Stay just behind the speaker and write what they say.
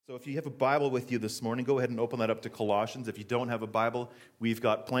So if you have a Bible with you this morning, go ahead and open that up to Colossians. If you don't have a Bible, we've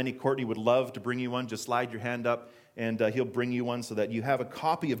got plenty. Courtney would love to bring you one. Just slide your hand up, and he'll bring you one so that you have a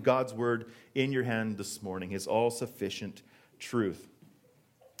copy of God's Word in your hand this morning, His all-sufficient truth.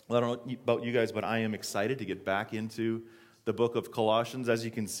 Well, I don't know about you guys, but I am excited to get back into the book of Colossians. As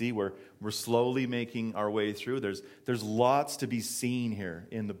you can see, we're slowly making our way through. There's lots to be seen here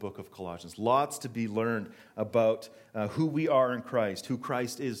in the book of Colossians. Lots to be learned about who we are in Christ, who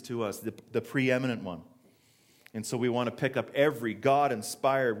Christ is to us, the preeminent one. And so we want to pick up every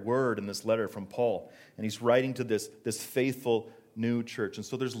God-inspired word in this letter from Paul. And he's writing to this faithful new church. And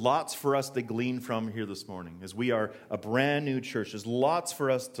so there's lots for us to glean from here this morning. As we are a brand new church, there's lots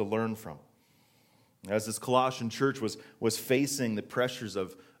for us to learn from. As this Colossian church was facing the pressures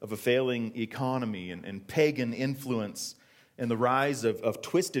of a failing economy and pagan influence and the rise of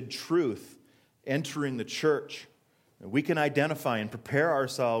twisted truth entering the church, we can identify and prepare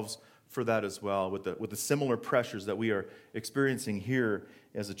ourselves for that as well with the similar pressures that we are experiencing here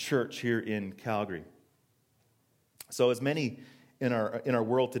as a church here in Calgary. So as many in our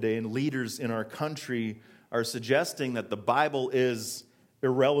world today and leaders in our country are suggesting that the Bible is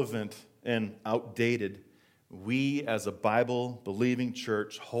irrelevant and outdated, we as a Bible-believing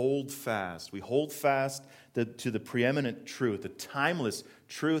church hold fast. We hold fast to the preeminent truth, the timeless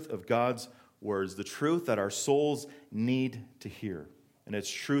truth of God's words, the truth that our souls need to hear. And it's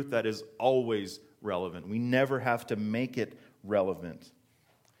truth that is always relevant. We never have to make it relevant.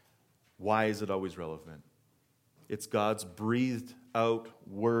 Why is it always relevant? It's God's breathed out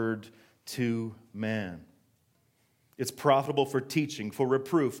word to man. It's profitable for teaching, for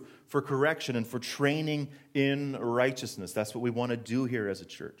reproof, for correction, and for training in righteousness. That's what we want to do here as a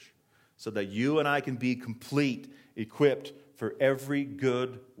church, so that you and I can be complete, equipped for every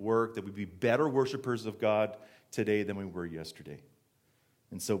good work, that we be better worshipers of God today than we were yesterday.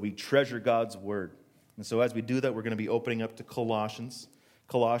 And so we treasure God's word. And so as we do that, we're going to be opening up to Colossians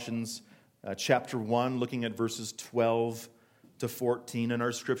chapter 1, looking at verses 12 to 14. And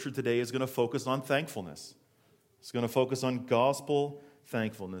our scripture today is going to focus on thankfulness. It's going to focus on gospel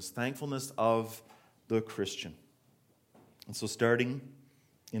thankfulness of the Christian. And so starting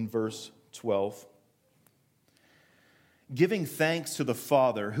in verse 12, giving thanks to the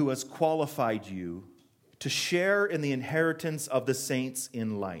Father who has qualified you to share in the inheritance of the saints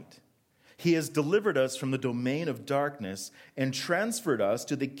in light. He has delivered us from the domain of darkness and transferred us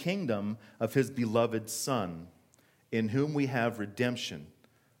to the kingdom of His beloved Son, in whom we have redemption,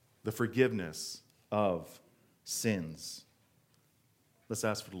 the forgiveness of sins. Let's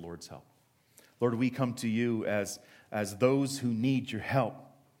ask for the Lord's help. Lord, we come to you as those who need your help.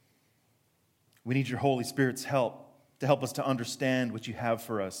 We need your Holy Spirit's help to help us to understand what you have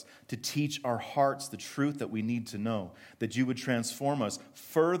for us, to teach our hearts the truth that we need to know, that you would transform us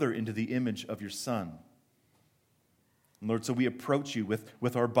further into the image of your Son. And Lord, so we approach you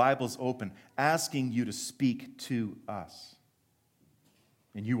with our Bibles open, asking you to speak to us.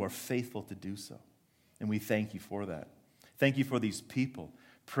 And you are faithful to do so. And we thank you for that. Thank you for these people.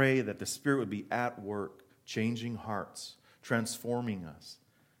 Pray that the Spirit would be at work, changing hearts, transforming us,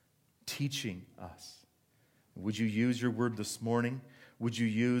 teaching us. Would you use your word this morning? Would you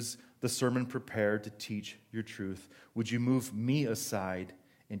use the sermon prepared to teach your truth? Would you move me aside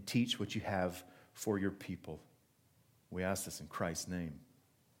and teach what you have for your people? We ask this in Christ's name.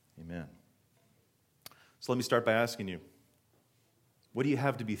 Amen. So let me start by asking you, what do you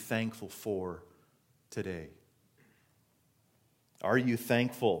have to be thankful for today? Are you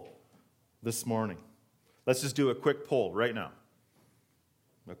thankful this morning? Let's just do a quick poll right now.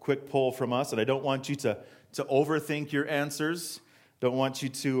 A quick poll from us, and I don't want you to overthink your answers. Don't want you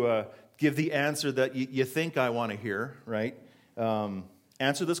to give the answer that you think I want to hear, right?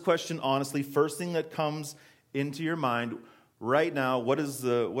 Answer this question honestly. First thing that comes into your mind right now, what is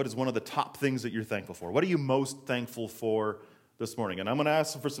one of the top things that you're thankful for? What are you most thankful for this morning? And I'm going to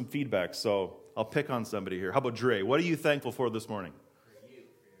ask for some feedback, so I'll pick on somebody here. How about Dre? What are you thankful for this morning?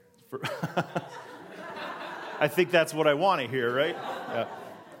 For you. I think that's what I want to hear, right? Yeah.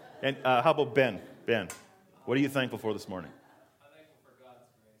 And how about Ben? Ben, what are you thankful for this morning? I'm thankful for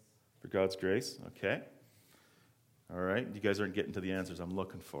God's grace. For God's grace? Okay. All right. You guys aren't getting to the answers I'm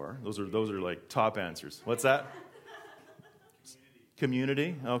looking for. Those are like top answers. What's that?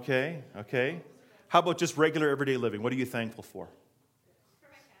 Community. Okay. Okay. How about just regular everyday living? What are you thankful for? For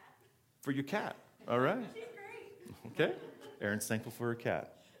my cat. For your cat. All right. She's great. Okay. Erin's thankful for her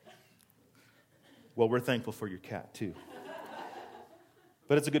cat. Well, we're thankful for your cat too.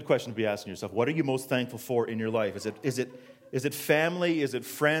 But it's a good question to be asking yourself. What are you most thankful for in your life? Is it family? Is it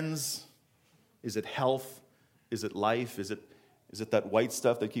friends? Is it health? Is it life? Is it Is it that white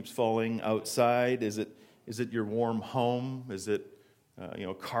stuff that keeps falling outside? Is it your warm home? Is it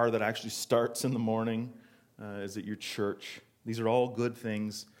a car that actually starts in the morning? Is it your church? These are all good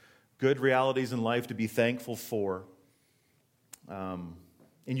things, good realities in life to be thankful for. And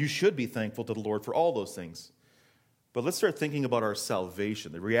you should be thankful to the Lord for all those things. But let's start thinking about our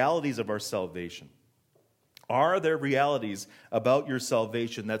salvation, the realities of our salvation. Are there realities about your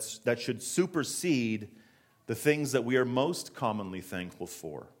salvation that should supersede the things that we are most commonly thankful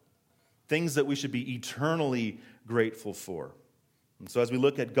for? Things that we should be eternally grateful for. And so as we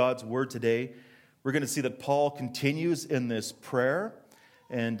look at God's Word today, we're going to see that Paul continues in this prayer,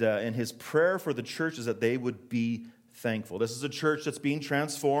 and his prayer for the church is that they would be thankful. This is a church that's being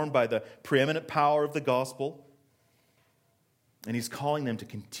transformed by the preeminent power of the gospel, and he's calling them to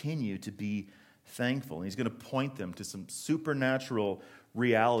continue to be thankful. And he's going to point them to some supernatural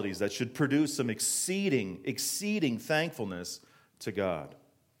realities that should produce some exceeding thankfulness to God.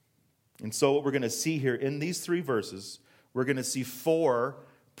 And so what we're going to see here in these 3 verses, we're going to see 4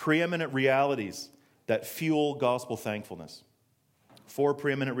 preeminent realities that fuel gospel thankfulness. 4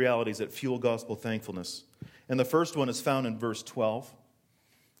 preeminent realities that fuel gospel thankfulness. And the first one is found in verse 12.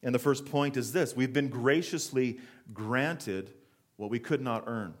 And the first point is this: we've been graciously granted what we could not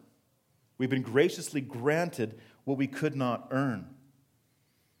earn. We've been graciously granted what we could not earn.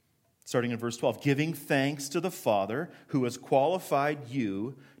 Starting in verse 12, giving thanks to the Father who has qualified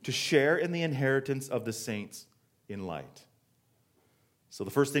you to share in the inheritance of the saints in light. So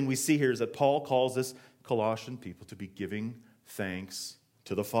the first thing we see here is that Paul calls this Colossian people to be giving thanks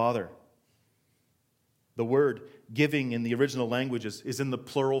to the Father. The word giving in the original language is in the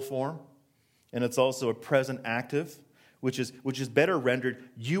plural form, and it's also a present active, which is better rendered,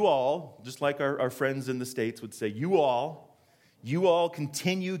 you all, just like our friends in the States would say, you all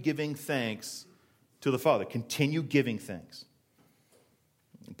continue giving thanks to the Father. Continue giving thanks.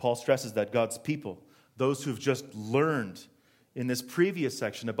 And Paul stresses that God's people, those who've just learned in this previous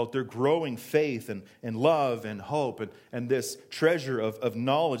section about their growing faith and love and hope and this treasure of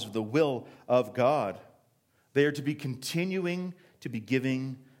knowledge of the will of God, they are to be continuing to be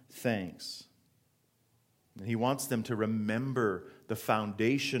giving thanks. And he wants them to remember the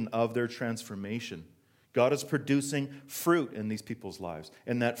foundation of their transformation. God is producing fruit in these people's lives,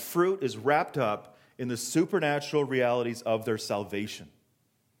 and that fruit is wrapped up in the supernatural realities of their salvation.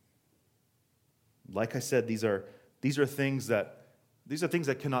 Like I said, these are things that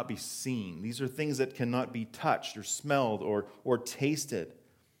cannot be seen. These are things that cannot be touched or smelled or tasted.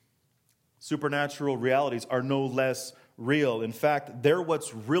 Supernatural realities are no less real. In fact, they're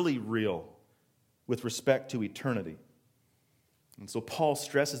what's really real with respect to eternity. And so Paul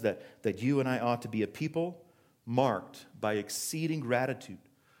stresses that you and I ought to be a people marked by exceeding gratitude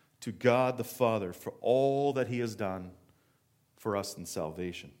to God the Father for all that he has done for us in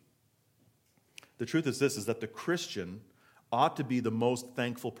salvation. The truth is this, is that the Christian ought to be the most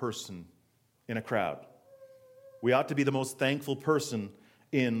thankful person in a crowd. We ought to be the most thankful person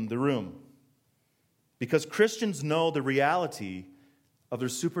in the room. Because Christians know the reality of their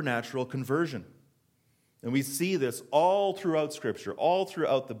supernatural conversion. And we see this all throughout Scripture, all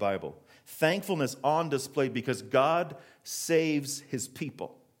throughout the Bible. Thankfulness on display because God saves his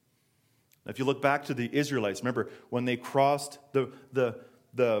people. Now, if you look back to the Israelites, remember when they crossed the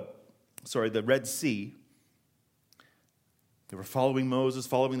Red Sea, they were following Moses,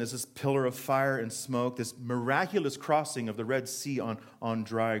 following this pillar of fire and smoke, this miraculous crossing of the Red Sea on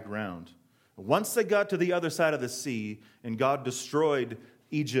dry ground. Once they got to the other side of the sea and God destroyed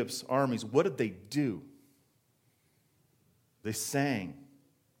Egypt's armies, what did they do? They sang.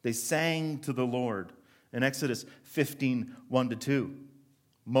 They sang to the Lord. In Exodus 15, 1-2,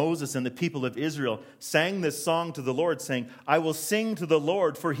 Moses and the people of Israel sang this song to the Lord, saying, I will sing to the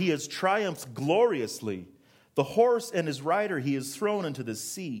Lord, for he has triumphed gloriously. The horse and his rider he has thrown into the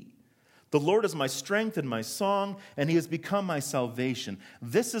sea. The Lord is my strength and my song, and he has become my salvation.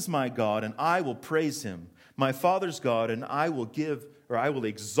 This is my God, and I will praise him. My Father's God, and I will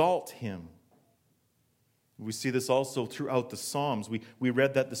exalt him. We see this also throughout the Psalms. We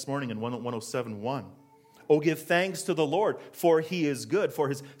read that this morning in 107:1. Oh, give thanks to the Lord, for he is good, for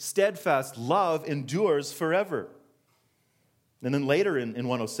his steadfast love endures forever. And then later in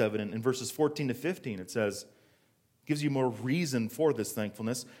 107, in verses 14-15, it says, gives you more reason for this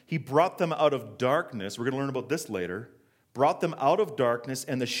thankfulness. He brought them out of darkness. We're going to learn about this later. Brought them out of darkness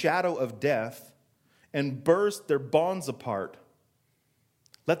and the shadow of death and burst their bonds apart.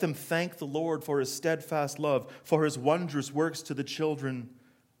 Let them thank the Lord for his steadfast love, for his wondrous works to the children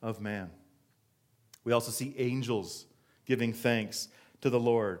of man. We also see angels giving thanks to the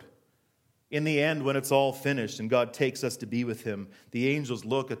Lord. In the end, when it's all finished and God takes us to be with him, the angels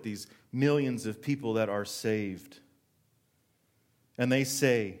look at these millions of people that are saved. And they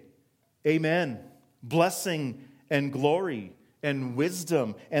say, Amen. Blessing and glory and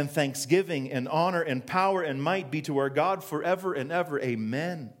wisdom and thanksgiving and honor and power and might be to our God forever and ever.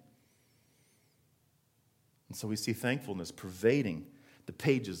 Amen. And so we see thankfulness pervading the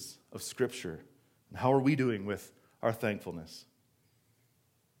pages of Scripture. And how are we doing with our thankfulness?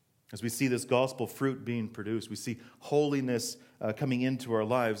 As we see this gospel fruit being produced, we see holiness coming into our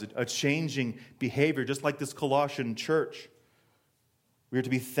lives, a changing behavior, just like this Colossian church. We are to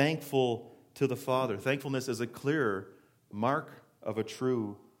be thankful to the Father. Thankfulness is a clear mark of a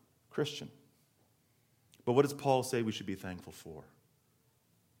true Christian. But what does Paul say we should be thankful for?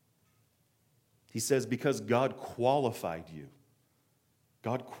 He says, because God qualified you.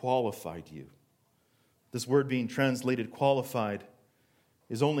 God qualified you. This word being translated qualified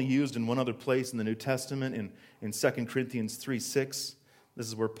is only used in one other place in the New Testament, in 2 Corinthians 3:6. This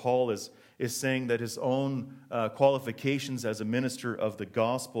is where Paul is saying that his own qualifications as a minister of the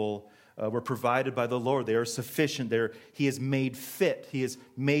gospel were provided by the Lord. They are sufficient. He is made fit. He is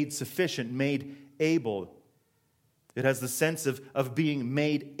made sufficient, made able. It has the sense of being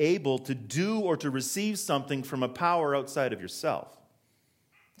made able to do or to receive something from a power outside of yourself.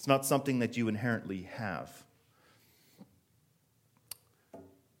 It's not something that you inherently have.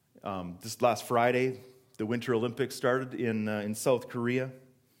 This last Friday, the Winter Olympics started in South Korea.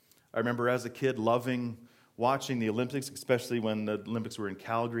 I remember as a kid loving watching the Olympics, especially when the Olympics were in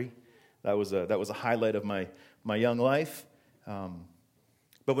Calgary. That was a highlight of my young life.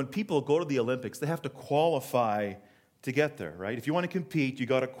 But when people go to the Olympics, they have to qualify to get there, right? If you want to compete, you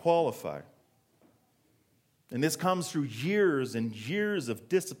got to qualify. And this comes through years and years of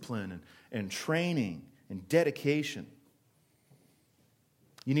discipline and training and dedication.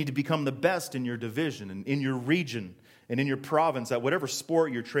 You need to become the best in your division and in your region and in your province at whatever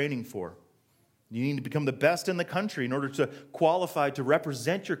sport you're training for. You need to become the best in the country in order to qualify to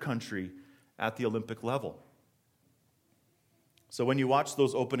represent your country at the Olympic level. So when you watch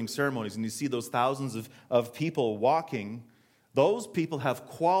those opening ceremonies and you see those thousands of people walking, those people have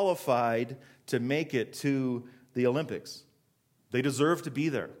qualified to make it to the Olympics. They deserve to be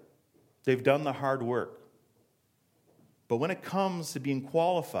there. They've done the hard work. But when it comes to being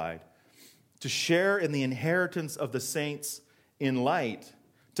qualified to share in the inheritance of the saints in light,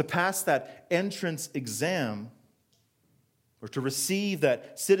 to pass that entrance exam, or to receive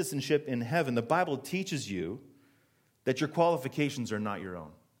that citizenship in heaven, the Bible teaches you that your qualifications are not your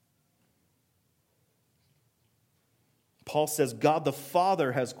own. Paul says, God the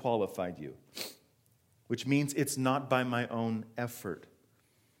Father has qualified you, which means it's not by my own effort.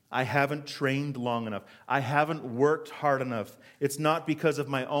 I haven't trained long enough. I haven't worked hard enough. It's not because of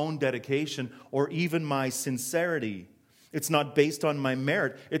my own dedication or even my sincerity. It's not based on my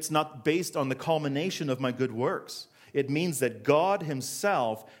merit. It's not based on the culmination of my good works. It means that God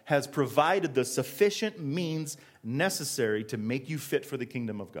himself has provided the sufficient means necessary to make you fit for the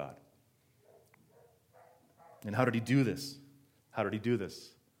kingdom of God. And how did he do this? How did he do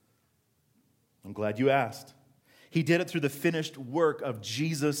this? I'm glad you asked. He did it through the finished work of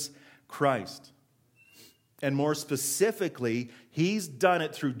Jesus Christ. And more specifically, he's done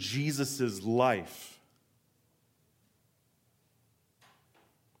it through Jesus' life.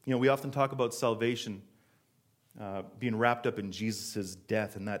 You know, we often talk about salvation being wrapped up in Jesus'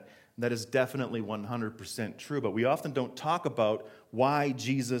 death, and that is definitely 100% true. But we often don't talk about why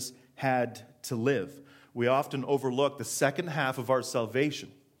Jesus had to live. We often overlook the second half of our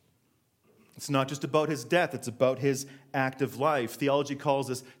salvation. It's not just about his death, it's about his active life. Theology calls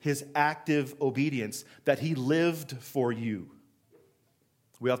this his active obedience, that he lived for you.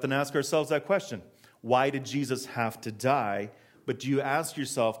 We often ask ourselves that question, why did Jesus have to die? But do you ask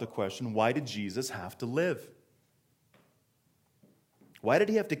yourself the question, why did Jesus have to live? Why did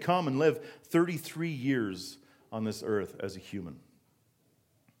he have to come and live 33 years on this earth as a human?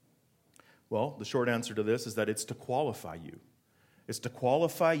 Well, the short answer to this is that it's to qualify you. It's to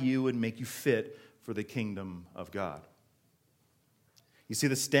qualify you and make you fit for the kingdom of God. You see,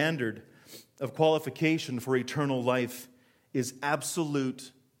 the standard of qualification for eternal life is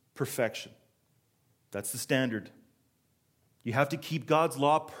absolute perfection. That's the standard. You have to keep God's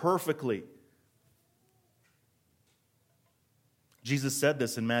law perfectly. Jesus said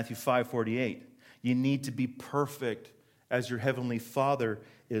this in Matthew 5:48. You need to be perfect as your heavenly Father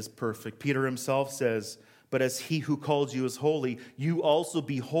is perfect. Peter himself says, but as he who called you is holy, you also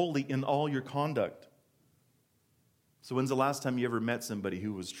be holy in all your conduct. So when's the last time you ever met somebody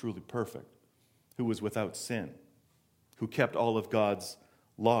who was truly perfect, who was without sin, who kept all of God's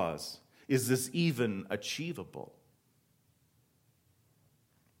laws? Is this even achievable?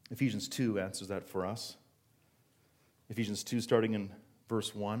 Ephesians 2 answers that for us. Ephesians 2, starting in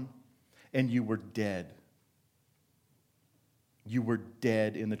verse 1. And you were dead. You were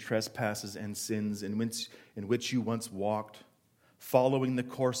dead in the trespasses and sins in which you once walked, following the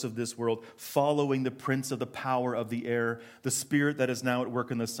course of this world, following the prince of the power of the air, the spirit that is now at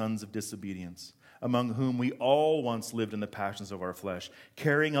work in the sons of disobedience, among whom we all once lived in the passions of our flesh,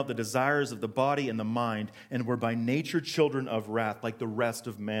 carrying out the desires of the body and the mind, and were by nature children of wrath, like the rest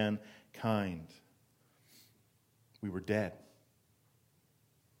of mankind. We were dead.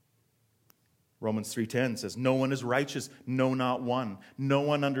 Romans 3:10 says, no one is righteous, no, not one. No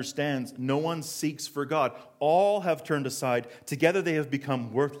one understands, no one seeks for God. All have turned aside. Together they have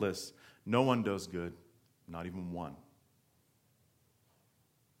become worthless. No one does good, not even one.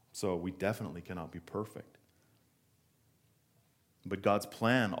 So we definitely cannot be perfect. But God's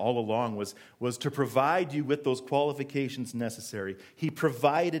plan all along was to provide you with those qualifications necessary. He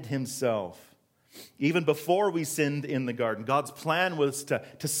provided himself. Even before we sinned in the garden, God's plan was to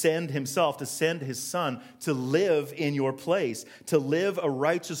send himself, to send his son, to live in your place, to live a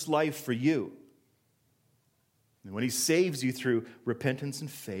righteous life for you. And when he saves you through repentance and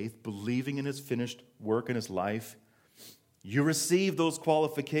faith, believing in his finished work in his life, you receive those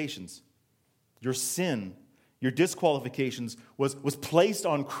qualifications. Your sin, your disqualifications was placed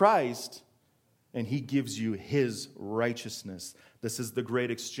on Christ, and he gives you his righteousness. This is the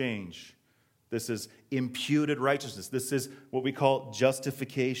great exchange. This is imputed righteousness. This is what we call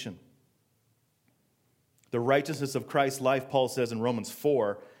justification. The righteousness of Christ's life, Paul says in Romans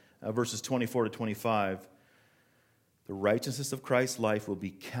 4, verses 24 to 25, the righteousness of Christ's life will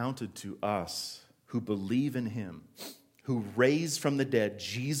be counted to us who believe in him, who raised from the dead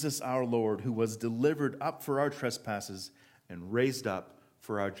Jesus our Lord, who was delivered up for our trespasses and raised up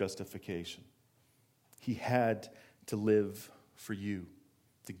for our justification. He had to live for you,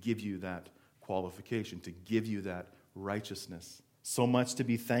 to give you that qualification, to give you that righteousness. So much to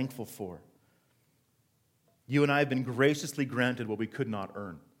be thankful for. You and I have been graciously granted what we could not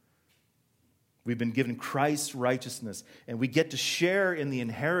earn. We've been given Christ's righteousness, and we get to share in the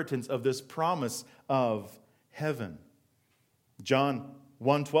inheritance of this promise of heaven. John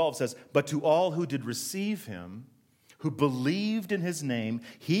 1:12 says, but to all who did receive him, who believed in his name,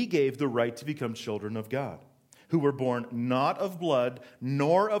 he gave the right to become children of God, who were born not of blood,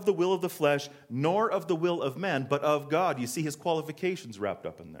 nor of the will of the flesh, nor of the will of man, but of God. You see his qualifications wrapped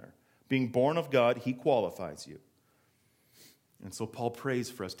up in there. Being born of God, he qualifies you. And so Paul prays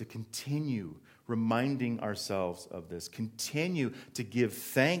for us to continue reminding ourselves of this. Continue to give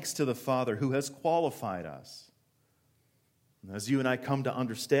thanks to the Father who has qualified us. And as you and I come to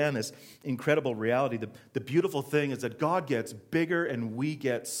understand this incredible reality, the beautiful thing is that God gets bigger and we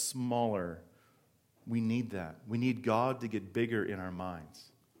get smaller. We need that. We need God to get bigger in our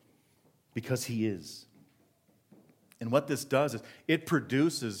minds because he is. And what this does is it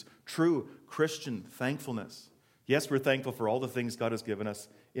produces true Christian thankfulness. Yes, we're thankful for all the things God has given us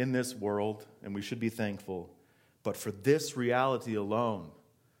in this world, and we should be thankful. But for this reality alone,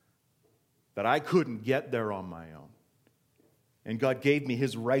 that I couldn't get there on my own. And God gave me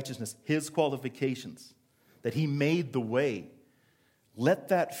his righteousness, his qualifications, that he made the way. Let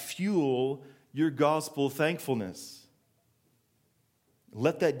that fuel your gospel thankfulness.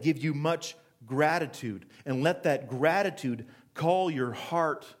 Let that give you much gratitude, and let that gratitude call your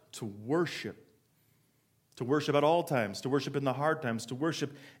heart to worship at all times, to worship in the hard times, to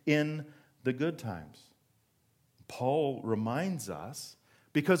worship in the good times. Paul reminds us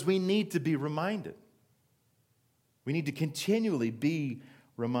because we need to be reminded. We need to continually be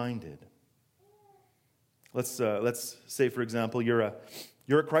reminded. Let's say, for example, you're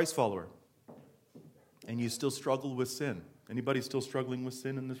a Christ follower, and you still struggle with sin. Anybody still struggling with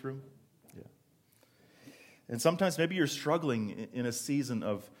sin in this room? Yeah. And sometimes maybe you're struggling in a season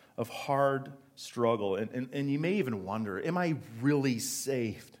of hard struggle, and you may even wonder, am I really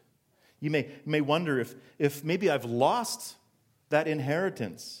saved? You may wonder if maybe I've lost that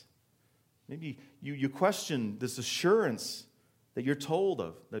inheritance. Maybe you question this assurance that you're told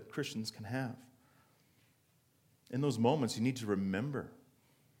of that Christians can have. In those moments, you need to remember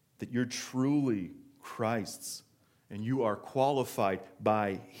that you're truly Christ's, and you are qualified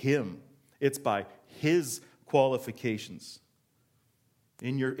by him. It's by his qualifications.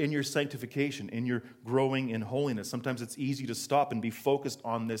 In your sanctification, in your growing in holiness, sometimes it's easy to stop and be focused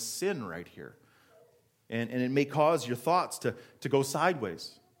on this sin right here. And it may cause your thoughts to go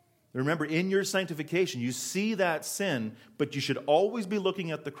sideways. Remember, in your sanctification, you see that sin, but you should always be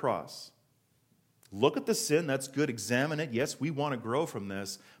looking at the cross. Look at the sin, that's good, examine it. Yes, we want to grow from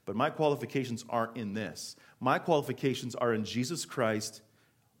this, but my qualifications aren't in this. My qualifications are in Jesus Christ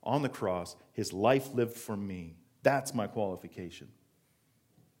on the cross, his life lived for me. That's my qualification.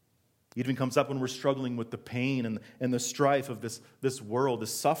 It even comes up when we're struggling with the pain and the strife of this world,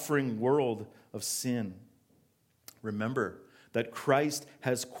 this suffering world of sin. Remember that Christ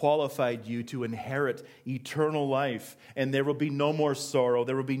has qualified you to inherit eternal life, and there will be no more sorrow,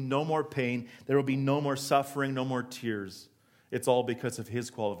 there will be no more pain, there will be no more suffering, no more tears. It's all because of his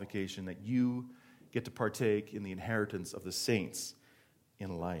qualification that you get to partake in the inheritance of the saints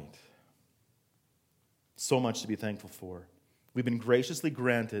in light. So much to be thankful for. We've been graciously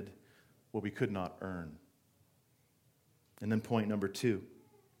granted what we could not earn. And then point number 2.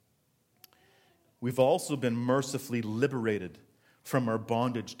 We've also been mercifully liberated from our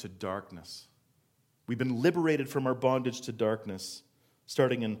bondage to darkness. We've been liberated from our bondage to darkness.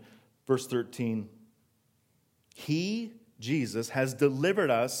 Starting in verse 13. He, Jesus, has delivered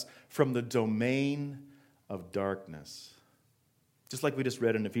us from the domain of darkness. Just like we just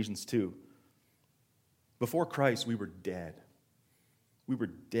read in Ephesians 2. Before Christ, we were dead. We were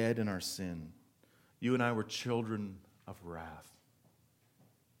dead in our sin. You and I were children of wrath.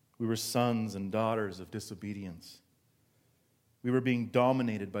 We were sons and daughters of disobedience. We were being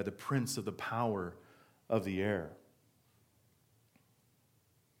dominated by the prince of the power of the air.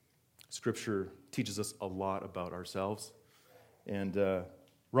 Scripture teaches us a lot about ourselves. And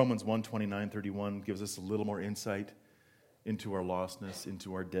Romans 1:29-31 gives us a little more insight into our lostness,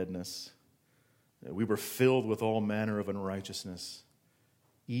 into our deadness. We were filled with all manner of unrighteousness,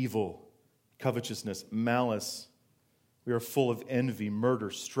 evil, covetousness, malice. We are full of envy,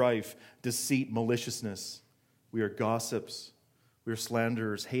 murder, strife, deceit, maliciousness. We are gossips. We are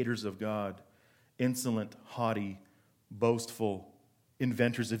slanderers, haters of God, insolent, haughty, boastful,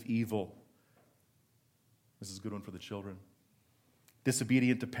 inventors of evil. This is a good one for the children.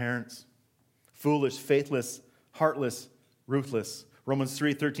 Disobedient to parents, foolish, faithless, heartless, ruthless. Romans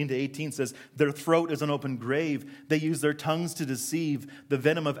 3:13-18 says, their throat is an open grave. They use their tongues to deceive. The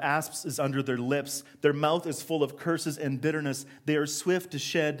venom of asps is under their lips. Their mouth is full of curses and bitterness. They are swift to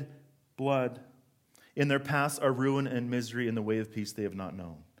shed blood. In their paths are ruin and misery. In the way of peace they have not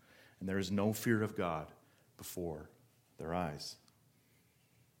known. And there is no fear of God before their eyes.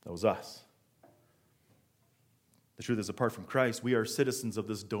 That was us. The truth is, apart from Christ, we are citizens of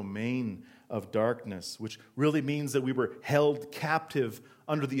this domain of darkness, which really means that we were held captive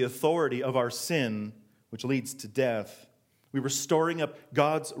under the authority of our sin, which leads to death. We were storing up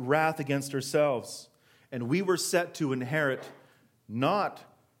God's wrath against ourselves, and we were set to inherit not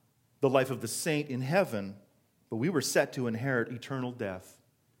the life of the saint in heaven, but we were set to inherit eternal death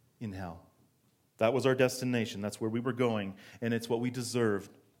in hell. That was our destination. That's where we were going, and it's what we deserved.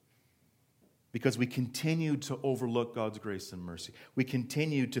 Because we continued to overlook God's grace and mercy. We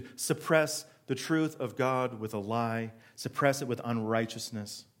continued to suppress the truth of God with a lie, suppress it with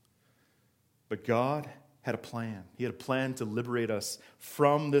unrighteousness. But God had a plan. He had a plan to liberate us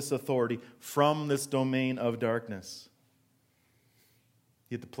from this authority, from this domain of darkness.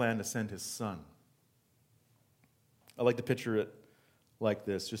 He had the plan to send his Son. I like to picture it like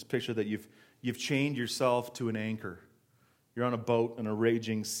this. Just picture that you've chained yourself to an anchor. You're on a boat in a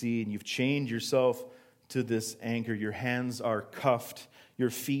raging sea, and you've chained yourself to this anchor. Your hands are cuffed. Your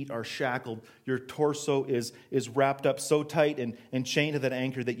feet are shackled. Your torso is wrapped up so tight and chained to that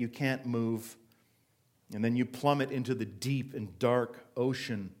anchor that you can't move. And then you plummet into the deep and dark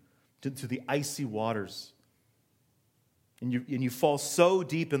ocean, to the icy waters. And you fall so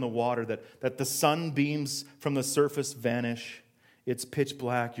deep in the water that the sunbeams from the surface vanish. It's pitch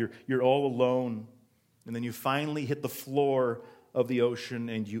black. You're all alone. And then you finally hit the floor of the ocean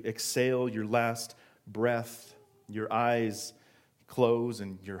and you exhale your last breath. Your eyes close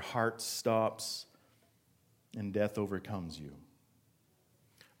and your heart stops and death overcomes you.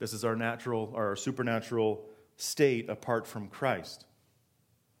 This is our supernatural state apart from Christ.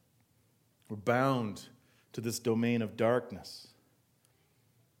 We're bound to this domain of darkness.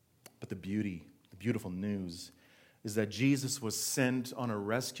 But the beautiful news is that Jesus was sent on a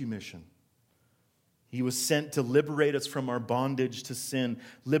rescue mission. He was sent to liberate us from our bondage to sin,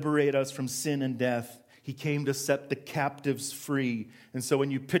 liberate us from sin and death. He came to set the captives free. And so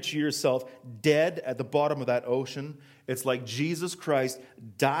when you picture yourself dead at the bottom of that ocean, it's like Jesus Christ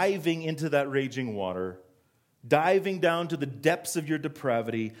diving into that raging water, diving down to the depths of your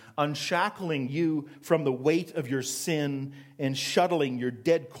depravity, unshackling you from the weight of your sin, and shuttling your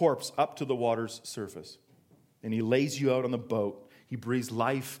dead corpse up to the water's surface. And he lays you out on the boat. He breathes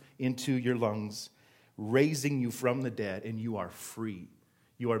life into your lungs, raising you from the dead, and you are free.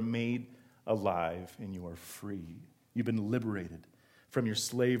 You are made alive and you are free. You've been liberated from your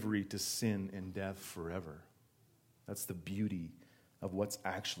slavery to sin and death forever. That's the beauty of what's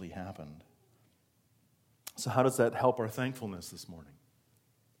actually happened. So how does that help our thankfulness this morning?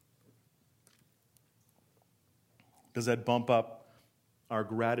 Does that bump up our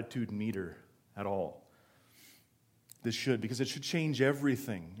gratitude meter at all? This should, because it should change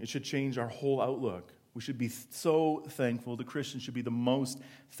everything. It should change our whole outlook. We should be so thankful. The Christian should be the most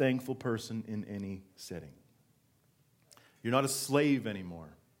thankful person in any setting. You're not a slave anymore.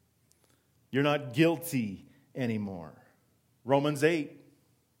 You're not guilty anymore. Romans 8.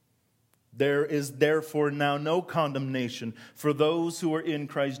 There is therefore now no condemnation for those who are in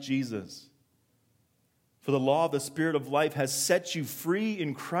Christ Jesus. For the law of the Spirit of life has set you free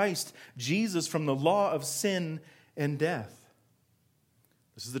in Christ Jesus from the law of sin and death.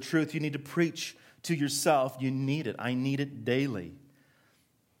 This is the truth you need to preach to yourself. You need it. I need it daily.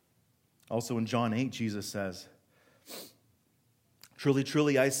 Also in John 8, Jesus says, "Truly,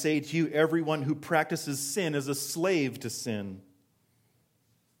 truly, I say to you, everyone who practices sin is a slave to sin.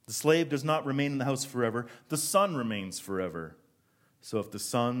 The slave does not remain in the house forever. The Son remains forever. So if the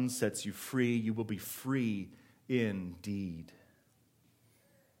Son sets you free, you will be free indeed."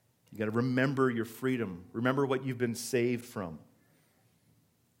 You got to remember your freedom. Remember what you've been saved from.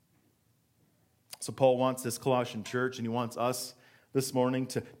 So Paul wants this Colossian church, and he wants us this morning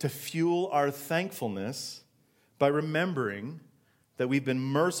to fuel our thankfulness by remembering that we've been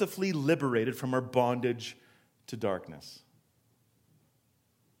mercifully liberated from our bondage to darkness.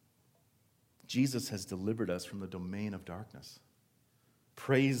 Jesus has delivered us from the domain of darkness.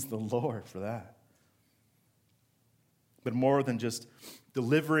 Praise the Lord for that. But more than just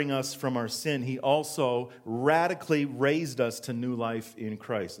delivering us from our sin, he also radically raised us to new life in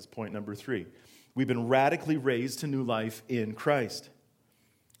Christ. That's point number 3. We've been radically raised to new life in Christ.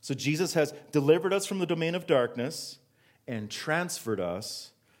 So Jesus has delivered us from the domain of darkness and transferred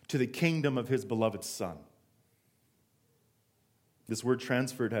us to the kingdom of his beloved Son. This word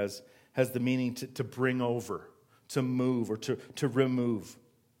transferred has the meaning to bring over, to move, or to remove.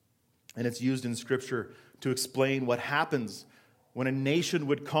 And it's used in Scripture to explain what happens when a nation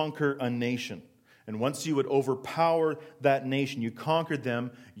would conquer a nation. And once you would overpower that nation, you conquered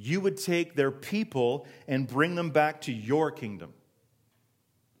them, you would take their people and bring them back to your kingdom.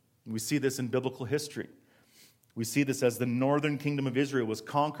 We see this in biblical history. We see this as the northern kingdom of Israel was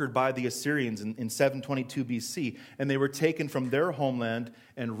conquered by the Assyrians in 722 BC, and they were taken from their homeland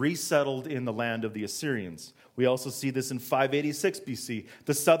and resettled in the land of the Assyrians. We also see this in 586 BC.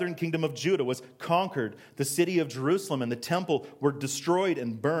 The southern kingdom of Judah was conquered. The city of Jerusalem and the temple were destroyed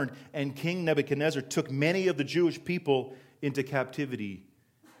and burned, and King Nebuchadnezzar took many of the Jewish people into captivity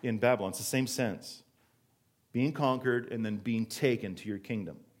in Babylon. It's the same sense. Being conquered and then being taken to your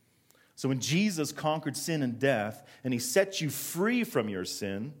kingdom. So when Jesus conquered sin and death, and he sets you free from your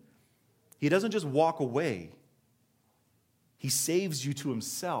sin, he doesn't just walk away. He saves you to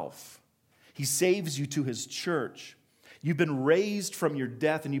himself. He saves you to his church. You've been raised from your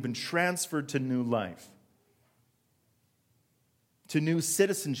death, and you've been transferred to new life, to new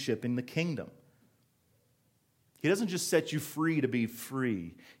citizenship in the kingdom. He doesn't just set you free to be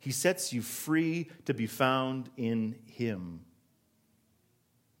free. He sets you free to be found in him.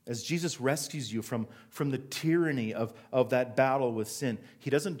 As Jesus rescues you from the tyranny of that battle with sin,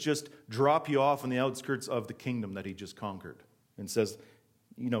 he doesn't just drop you off on the outskirts of the kingdom that he just conquered and says,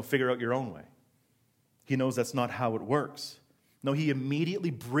 figure out your own way. He knows that's not how it works. No, he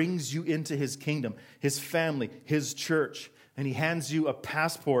immediately brings you into his kingdom, his family, his church, and he hands you a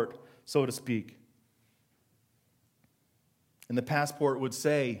passport, so to speak. And the passport would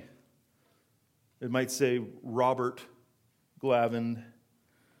say, it might say, Robert Glavin,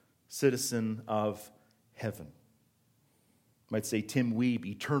 citizen of heaven. It might say Tim Weeb,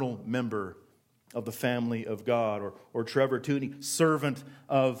 eternal member of the family of God, or Trevor Tooney, servant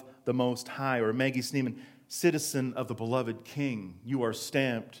of the Most High, or Maggie Sneeman, citizen of the beloved King. You are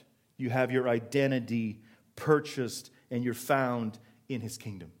stamped, you have your identity purchased, and you're found in his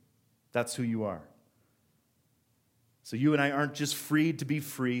kingdom. That's who you are. So you and I aren't just freed to be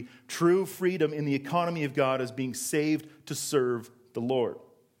free. True freedom in the economy of God is being saved to serve the Lord,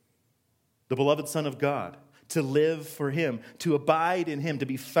 the beloved Son of God, to live for him, to abide in him, to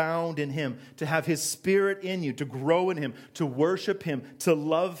be found in him, to have his Spirit in you, to grow in him, to worship him, to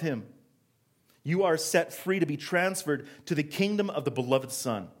love him. You are set free to be transferred to the kingdom of the beloved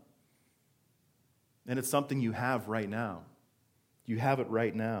Son. And it's something you have right now. You have it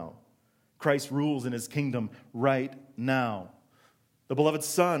right now. Christ rules in his kingdom right now. The beloved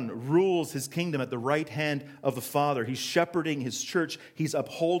Son rules his kingdom at the right hand of the Father. He's shepherding his church. He's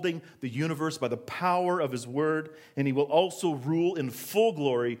upholding the universe by the power of his word. And he will also rule in full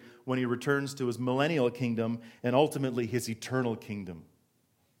glory when he returns to his millennial kingdom and ultimately his eternal kingdom.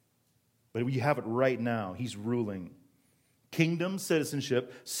 But we have it right now. He's ruling. Kingdom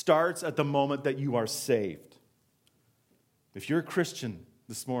citizenship starts at the moment that you are saved. If you're a Christian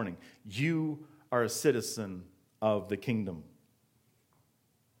this morning, you are a citizen of the kingdom.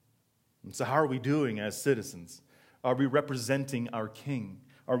 And so how are we doing as citizens? Are we representing our King?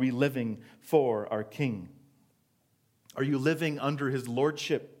 Are we living for our King? Are you living under his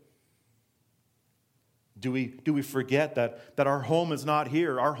lordship? Do we forget that our home is not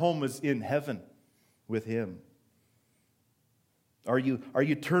here? Our home is in heaven with him. Are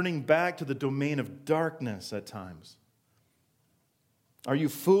you turning back to the domain of darkness at times? Are you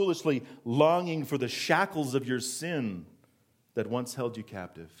foolishly longing for the shackles of your sin that once held you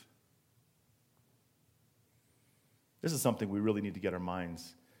captive? This is something we really need to get our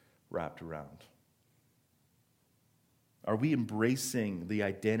minds wrapped around. Are we embracing the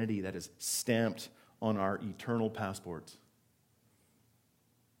identity that is stamped on our eternal passports?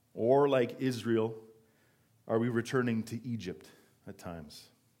 Or like Israel, are we returning to Egypt at times?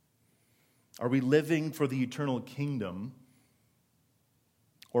 Are we living for the eternal kingdom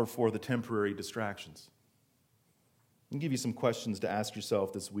or for the temporary distractions? I'll give you some questions to ask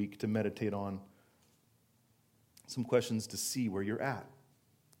yourself this week to meditate on. Some questions to see where you're at.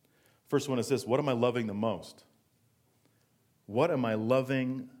 First one is this: what am I loving the most? What am I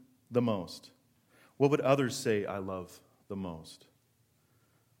loving the most? What would others say I love the most?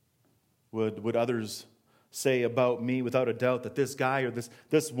 Would others say about me without a doubt that this guy or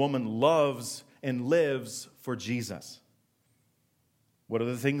this woman loves and lives for Jesus? What are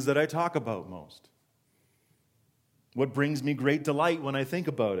the things that I talk about most? What brings me great delight when I think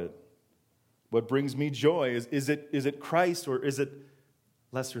about it? What brings me joy? Is it Christ or is it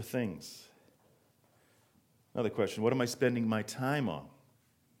lesser things? Another question: what am I spending my time on?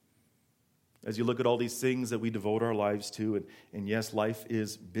 As you look at all these things that we devote our lives to, and yes, life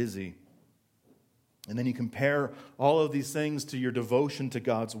is busy. And then you compare all of these things to your devotion to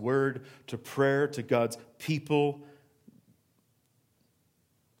God's word, to prayer, to God's people.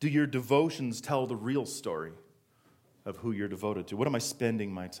 Do your devotions tell the real story of who you're devoted to? What am I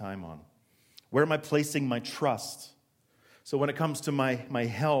spending my time on? Where am I placing my trust? So when it comes to my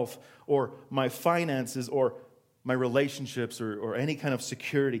health or my finances or my relationships or any kind of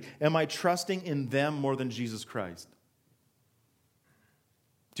security, am I trusting in them more than Jesus Christ?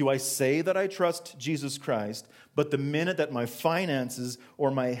 Do I say that I trust Jesus Christ, but the minute that my finances or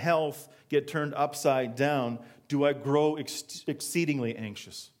my health get turned upside down, do I grow exceedingly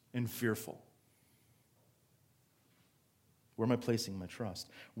anxious and fearful? Where am I placing my trust?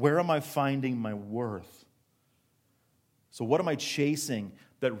 Where am I finding my worth? So what am I chasing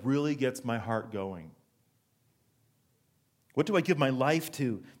that really gets my heart going? What do I give my life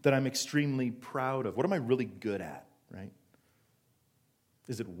to that I'm extremely proud of? What am I really good at, right?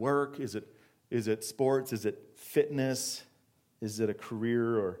 Is it work? Is it sports? Is it fitness? Is it a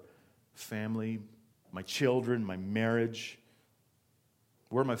career or family? My children, my marriage?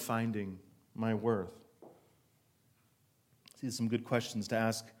 Where am I finding my worth? These are some good questions to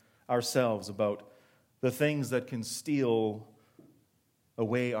ask ourselves about the things that can steal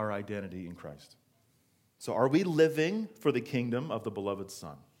away our identity in Christ. So are we living for the kingdom of the beloved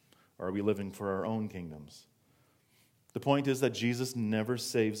Son? Or are we living for our own kingdoms? The point is that Jesus never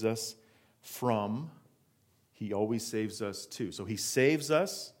saves us from, he always saves us to. So he saves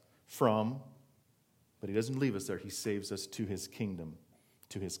us from, but he doesn't leave us there. He saves us to his kingdom,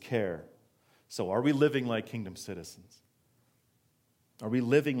 to his care. So are we living like kingdom citizens? Are we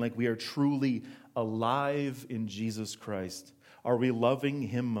living like we are truly alive in Jesus Christ? Are we loving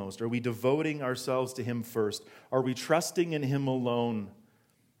him most? Are we devoting ourselves to him first? Are we trusting in him alone?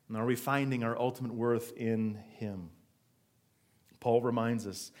 And are we finding our ultimate worth in him? Paul reminds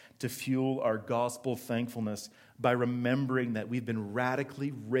us to fuel our gospel thankfulness by remembering that we've been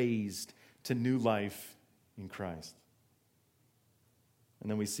radically raised to new life in Christ. And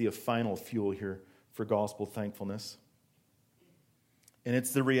then we see a final fuel here for gospel thankfulness. And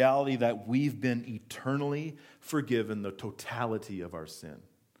it's the reality that we've been eternally forgiven the totality of our sin.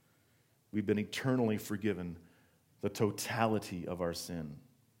 We've been eternally forgiven the totality of our sin.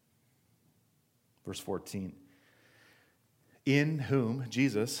 Verse 14. In whom,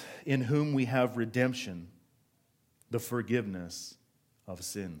 Jesus, in whom we have redemption, the forgiveness of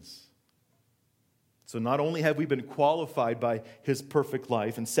sins. So not only have we been qualified by his perfect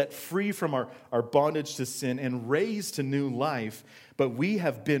life and set free from our bondage to sin and raised to new life, but we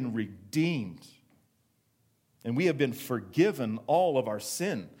have been redeemed. And we have been forgiven all of our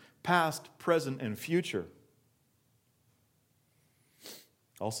sin, past, present, and future.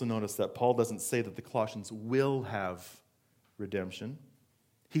 Also notice that Paul doesn't say that the Colossians will have redemption.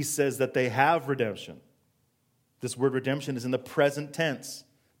 He says that they have redemption. This word redemption is in the present tense,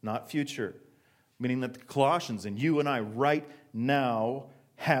 not future, meaning that the Colossians and you and I right now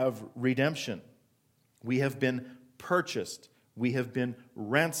have redemption. We have been purchased. We have been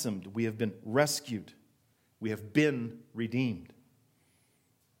ransomed. We have been rescued. We have been redeemed.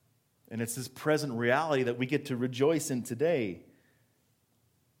 And it's this present reality that we get to rejoice in today.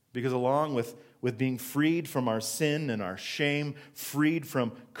 Because along with being freed from our sin and our shame, freed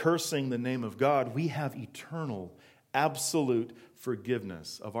from cursing the name of God, we have eternal, absolute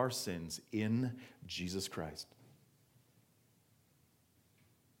forgiveness of our sins in Jesus Christ.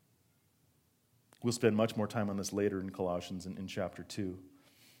 We'll spend much more time on this later in Colossians in chapter 2,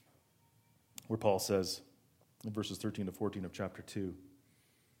 where Paul says, in verses 13 to 14 of chapter 2,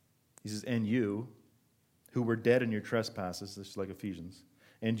 he says, "And you, who were dead in your trespasses," this is like Ephesians,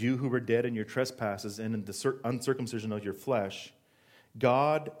 "and you who were dead in your trespasses and in the uncircumcision of your flesh,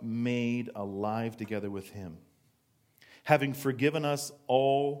 God made alive together with him, having forgiven us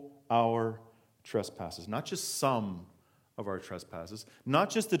all our trespasses." Not just some of our trespasses,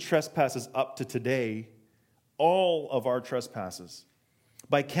 not just the trespasses up to today, all of our trespasses,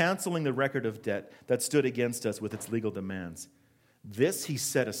 by canceling the record of debt that stood against us with its legal demands. This he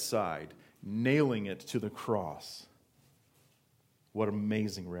set aside, nailing it to the cross. What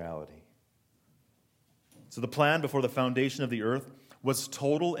amazing reality. So the plan before the foundation of the earth was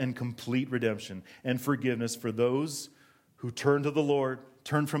total and complete redemption and forgiveness for those who turn to the Lord,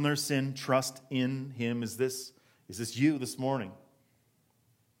 turn from their sin, trust in him. Is this you this morning?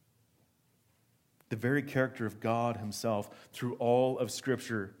 The very character of God himself through all of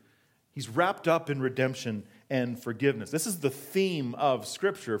Scripture. He's wrapped up in redemption and forgiveness. This is the theme of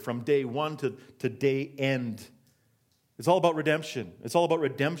Scripture from day one to day end. It's all about redemption. It's all about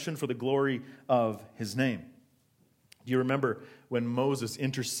redemption for the glory of his name. Do you remember when Moses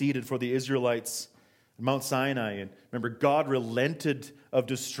interceded for the Israelites at Mount Sinai? And remember, God relented of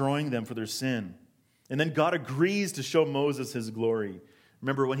destroying them for their sin. And then God agrees to show Moses his glory.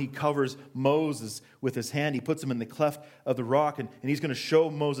 Remember when he covers Moses with his hand, he puts him in the cleft of the rock, and he's going to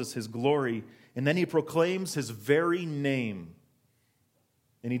show Moses his glory. And then he proclaims his very name.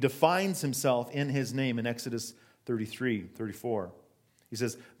 And he defines himself in his name in Exodus 33, 34. He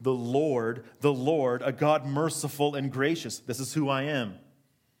says, the Lord, a God merciful and gracious. This is who I am.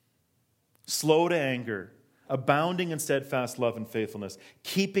 Slow to anger, abounding in steadfast love and faithfulness,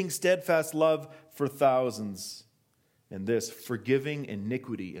 keeping steadfast love for thousands. And this, forgiving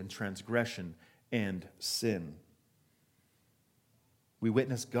iniquity and transgression and sin. We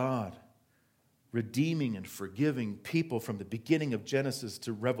witness God redeeming and forgiving people from the beginning of Genesis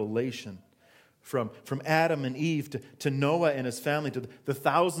to Revelation. From Adam and Eve to Noah and his family, to the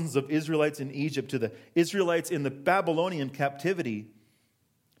thousands of Israelites in Egypt, to the Israelites in the Babylonian captivity,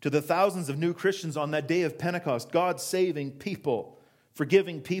 to the thousands of new Christians on that day of Pentecost, God saving people,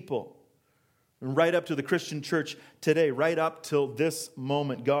 forgiving people. And right up to the Christian church today, right up till this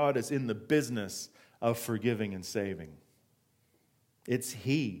moment, God is in the business of forgiving and saving. It's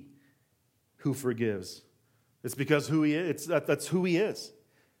He who forgives. It's because who He is. That's who He is.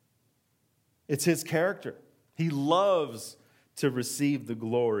 It's His character. He loves to receive the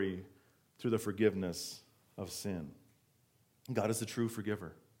glory through the forgiveness of sin. God is the true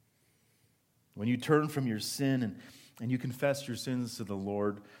forgiver. When you turn from your sin and you confess your sins to the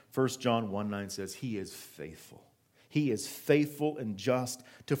Lord, 1 John 1:9 says, He is faithful. He is faithful and just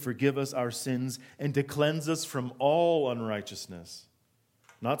to forgive us our sins and to cleanse us from all unrighteousness.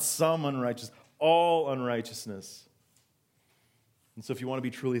 Not some unrighteousness, all unrighteousness. And so if you want to be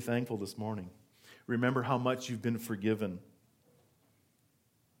truly thankful this morning, remember how much you've been forgiven.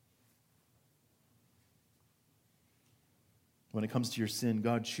 When it comes to your sin,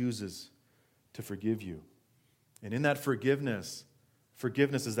 God chooses to forgive you. And in that forgiveness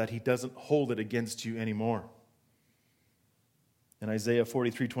is that He doesn't hold it against you anymore. In Isaiah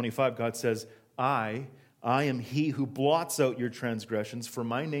 43:25, God says, I am He who blots out your transgressions for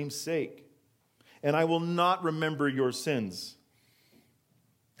my name's sake, and I will not remember your sins.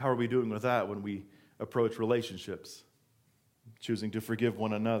 How are we doing with that when we approach relationships? Choosing to forgive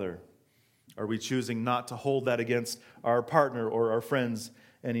one another. Are we choosing not to hold that against our partner or our friends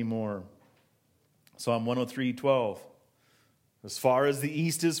anymore? Psalm 103:12. As far as the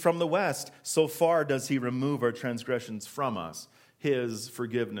east is from the west, so far does he remove our transgressions from us. His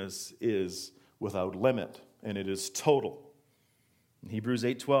forgiveness is without limit, and it is total. In Hebrews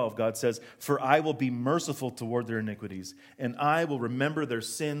 8:12, God says, "For I will be merciful toward their iniquities, and I will remember their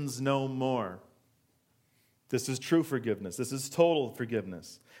sins no more." This is true forgiveness. This is total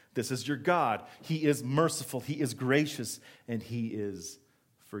forgiveness. This is your God. He is merciful, He is gracious, and He is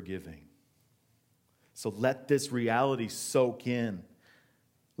forgiving. So let this reality soak in.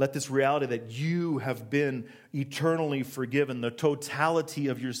 Let this reality that you have been eternally forgiven, the totality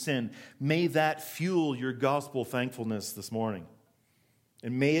of your sin, may that fuel your gospel thankfulness this morning.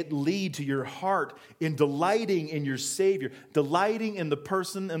 And may it lead to your heart in delighting in your Savior, delighting in the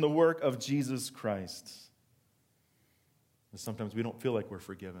person and the work of Jesus Christ. And sometimes we don't feel like we're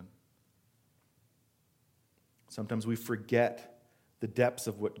forgiven. Sometimes we forget the depths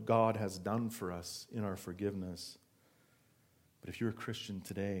of what God has done for us in our forgiveness. But if you're a Christian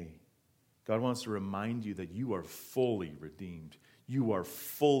today, God wants to remind you that you are fully redeemed. You are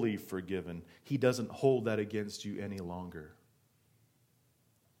fully forgiven. He doesn't hold that against you any longer.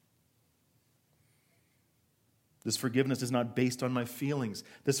 This forgiveness is not based on my feelings.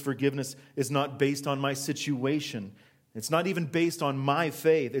 This forgiveness is not based on my situation. It's not even based on my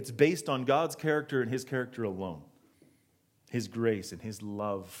faith. It's based on God's character and His character alone. His grace and His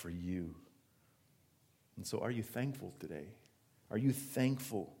love for you. And so are you thankful today? Are you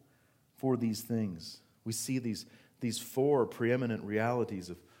thankful for these things? We see these four preeminent realities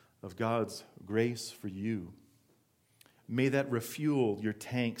of God's grace for you. May that refuel your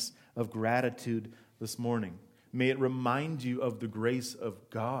tanks of gratitude this morning. May it remind you of the grace of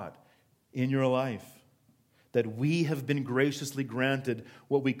God in your life. That we have been graciously granted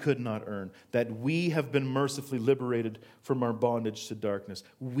what we could not earn. That we have been mercifully liberated from our bondage to darkness.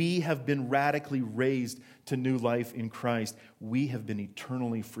 We have been radically raised to new life in Christ. We have been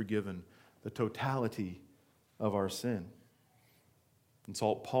eternally forgiven, the totality of our sin. And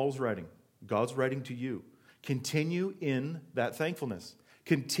so Paul's writing, God's writing to you. Continue in that thankfulness.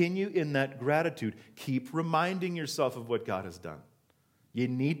 Continue in that gratitude. Keep reminding yourself of what God has done. You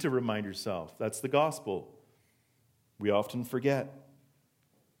need to remind yourself. That's the gospel. We often forget.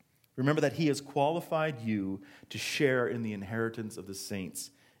 Remember that He has qualified you to share in the inheritance of the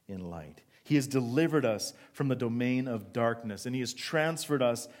saints in light. He has delivered us from the domain of darkness, and He has transferred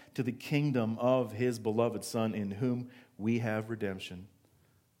us to the kingdom of His beloved Son, in whom we have redemption,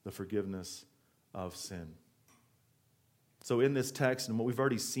 the forgiveness of sin. So in this text, and what we've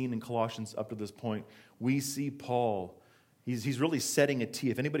already seen in Colossians up to this point, we see Paul, he's really setting a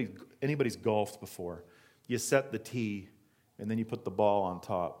tee. If anybody's golfed before, you set the tee, and then you put the ball on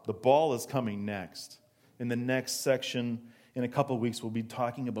top. The ball is coming next. In the next section, in a couple of weeks, we'll be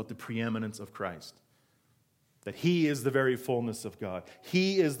talking about the preeminence of Christ. That He is the very fullness of God.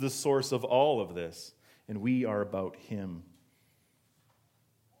 He is the source of all of this, and we are about Him.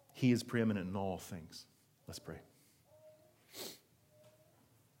 He is preeminent in all things. Let's pray.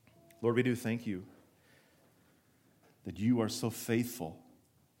 Lord, we do thank You that You are so faithful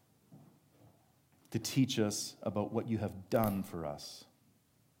to teach us about what You have done for us.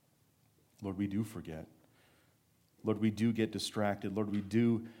 Lord, we do forget. Lord, we do get distracted. Lord, we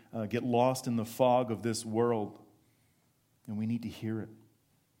do get lost in the fog of this world, and we need to hear it.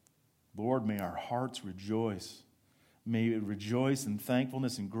 Lord, may our hearts rejoice. May it rejoice in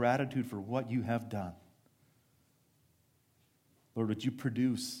thankfulness and gratitude for what You have done. Lord, would You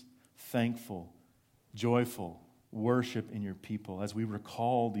produce thankful, joyful worship in Your people as we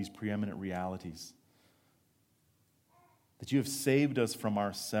recall these preeminent realities. That You have saved us from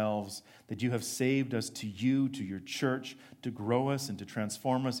ourselves, that You have saved us to You, to Your church, to grow us and to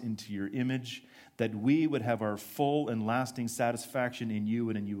transform us into Your image, that we would have our full and lasting satisfaction in You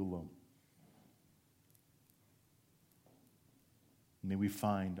and in You alone. May we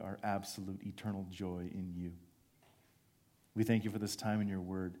find our absolute eternal joy in You. We thank You for this time in Your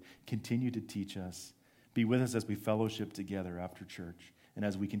word. Continue to teach us. Be with us as we fellowship together after church and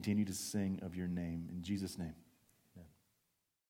as we continue to sing of Your name. In Jesus' name.